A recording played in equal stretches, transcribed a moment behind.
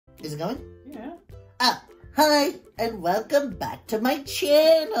Is it going? Yeah. Hi, and welcome back to my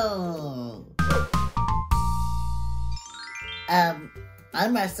channel. I'm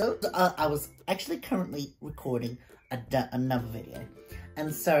Russell. I was actually currently recording another video.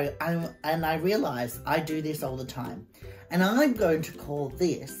 And so I realized I do this all the time. And I'm going to call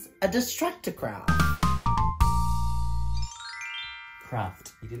this a Distracticraft.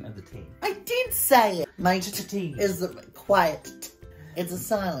 Craft. You didn't have the T. I did say it. My T is quiet. It's a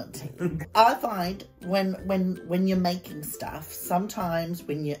silent T. I find when you're making stuff, sometimes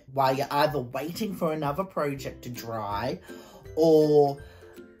while you're either waiting for another project to dry, or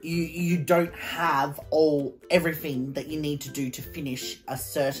you don't have everything that you need to do to finish a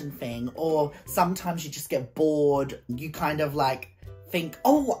certain thing, or sometimes you just get bored. You kind of like think,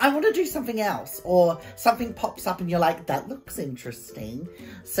 oh, I want to do something else, or something pops up and you're like, that looks interesting.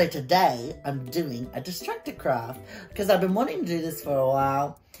 So today I'm doing a Distracticraft because I've been wanting to do this for a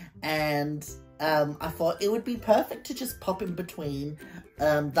while, and I thought it would be perfect to just pop in between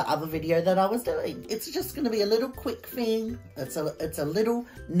the other video that I was doing. It's just going to be a little quick thing. It's a little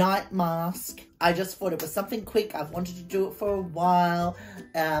night mask. I just thought it was something quick. I've wanted to do it for a while.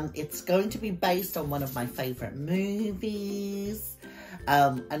 It's going to be based on one of my favorite movies.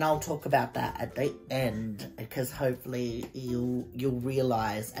 And I'll talk about that at the end, because hopefully you'll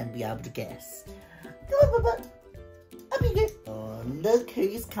realize and be able to guess. Oh, look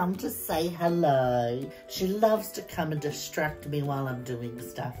who's come to say hello. She loves to come and distract me while I'm doing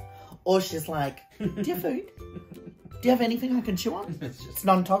stuff. Or she's like, do you have food? Do you have anything I can chew on? It's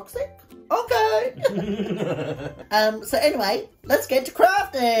non-toxic? Okay. So anyway, let's get to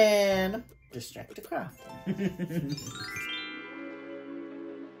crafting. Distracticrafting.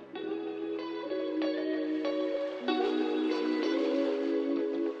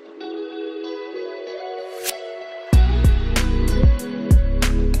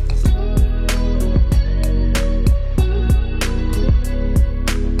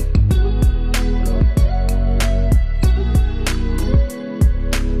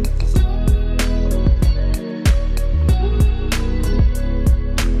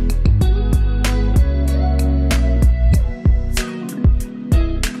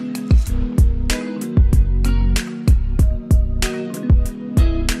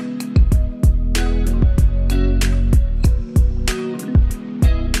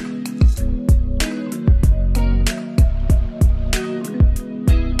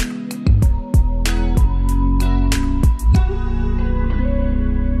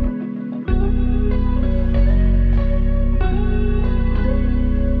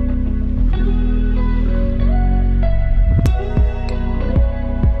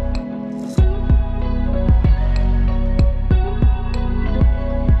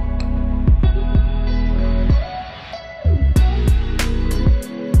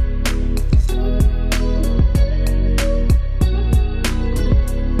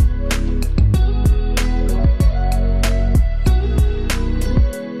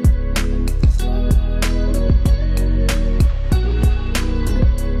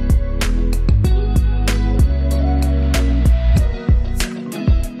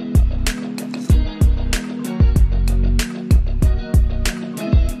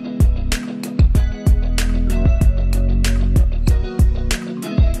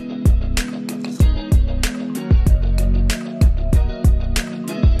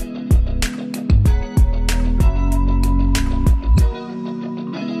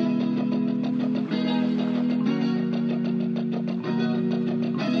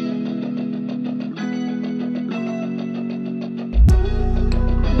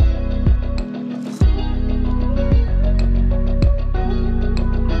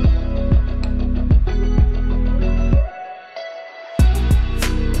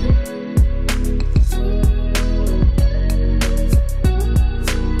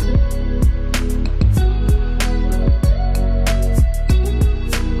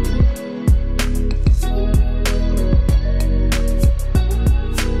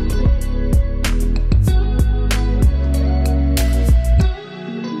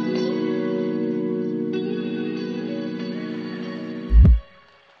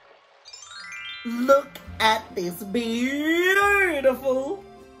 Look at this beautiful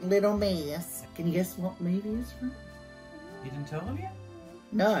little mess. Can you guess what movie it's from? You didn't tell them yet?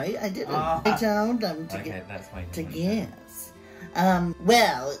 No, I didn't. I told them to, that's why to guess.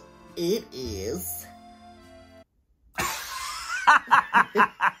 Well, it is...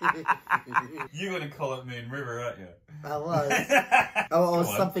 You're going to call it Moon River, aren't you? I was. Or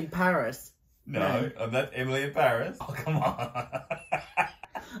something Paris. No, I'm not Emily in Paris. Oh, come on.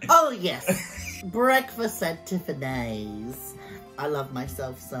 Oh, yes. Breakfast at Tiffany's. I love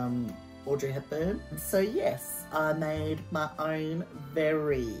myself some Audrey Hepburn. So yes, I made my own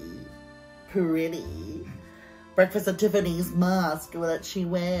very pretty Breakfast at Tiffany's mask that she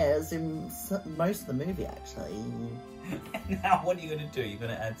wears in most of the movie, actually. Now, what are you going to do? You're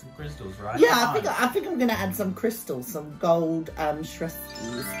going to add some crystals, right? Yeah, I think I'm going to add some crystals, some gold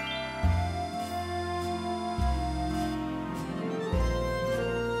Swarovskis.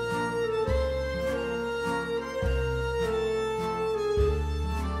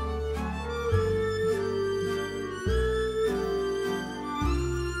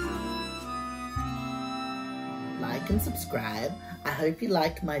 Like and subscribe. I hope you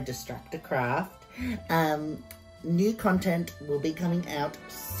liked my Distracticraft. New content will be coming out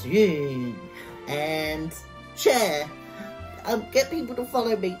soon. And share. Get people to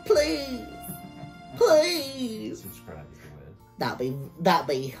follow me, please. Please. Subscribe is the word. That'd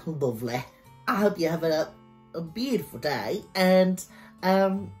be lovely. I hope you have a beautiful day. And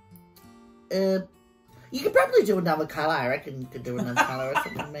you could probably do another colour. I reckon you could do another colour or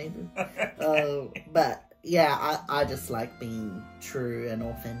something maybe. But yeah, I just like being true and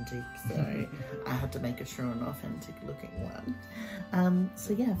authentic, so I had to make a true and authentic looking one.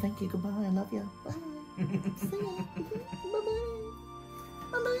 So yeah, thank you, goodbye, I love you, bye. See ya. Bye-bye.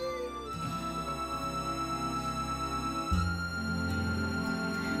 Bye-bye.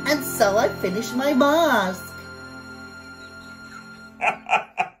 And so I finished my mask.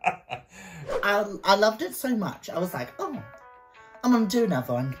 I loved it so much. I was like, oh, I'm going to do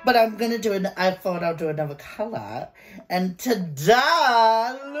another one. But I'm going to do I thought I'll do another colour. And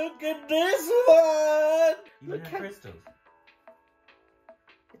ta-da! Look at this one! You Look have crystals.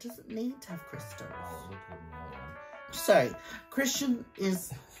 It doesn't need to have crystals. Oh, look at another one. So, Christian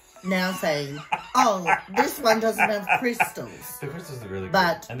is now saying, oh, this one doesn't have crystals. The crystals are really good.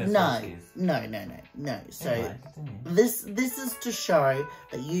 But And no. So Anyway, this is to show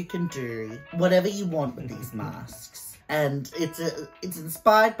that you can do whatever you want with these masks. And it's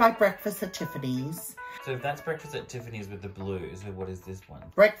inspired by Breakfast at Tiffany's. So if that's Breakfast at Tiffany's with the blues, then what is this one?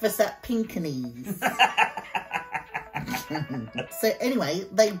 Breakfast at Pinkany's. So anyway,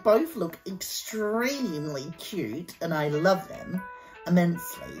 they both look extremely cute and I love them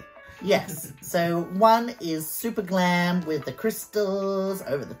immensely. Yes, so one is super glam with the crystals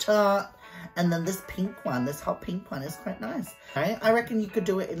over the top. And then this pink one, this hot pink one is quite nice. Okay? I reckon you could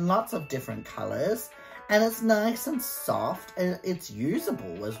do it in lots of different colours. And it's nice and soft, and it's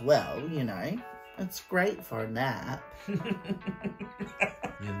usable as well, you know. It's great for a nap.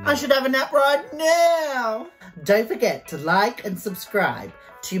 I should have a nap right now. Don't forget to like and subscribe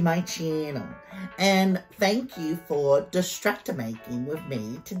to my channel. And thank you for distractimating with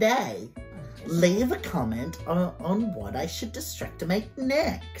me today. Leave a comment on what I should distractimate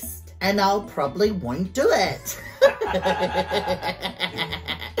next. And I'll probably won't do it.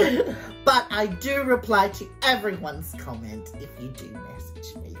 But I do reply to everyone's comment if you do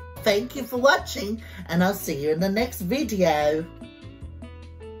message me. Thank you for watching, and I'll see you in the next video.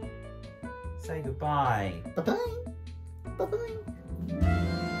 Say goodbye. Bye-bye. Bye-bye.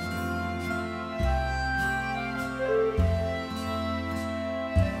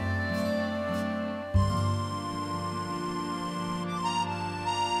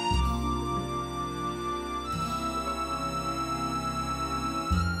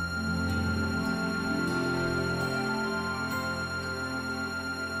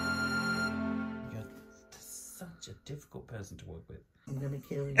 Such a difficult person to work with. I'm gonna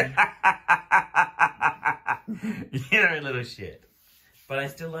kill you. You're a little shit. But I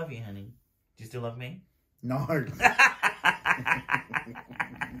still love you, honey. Do you still love me? No.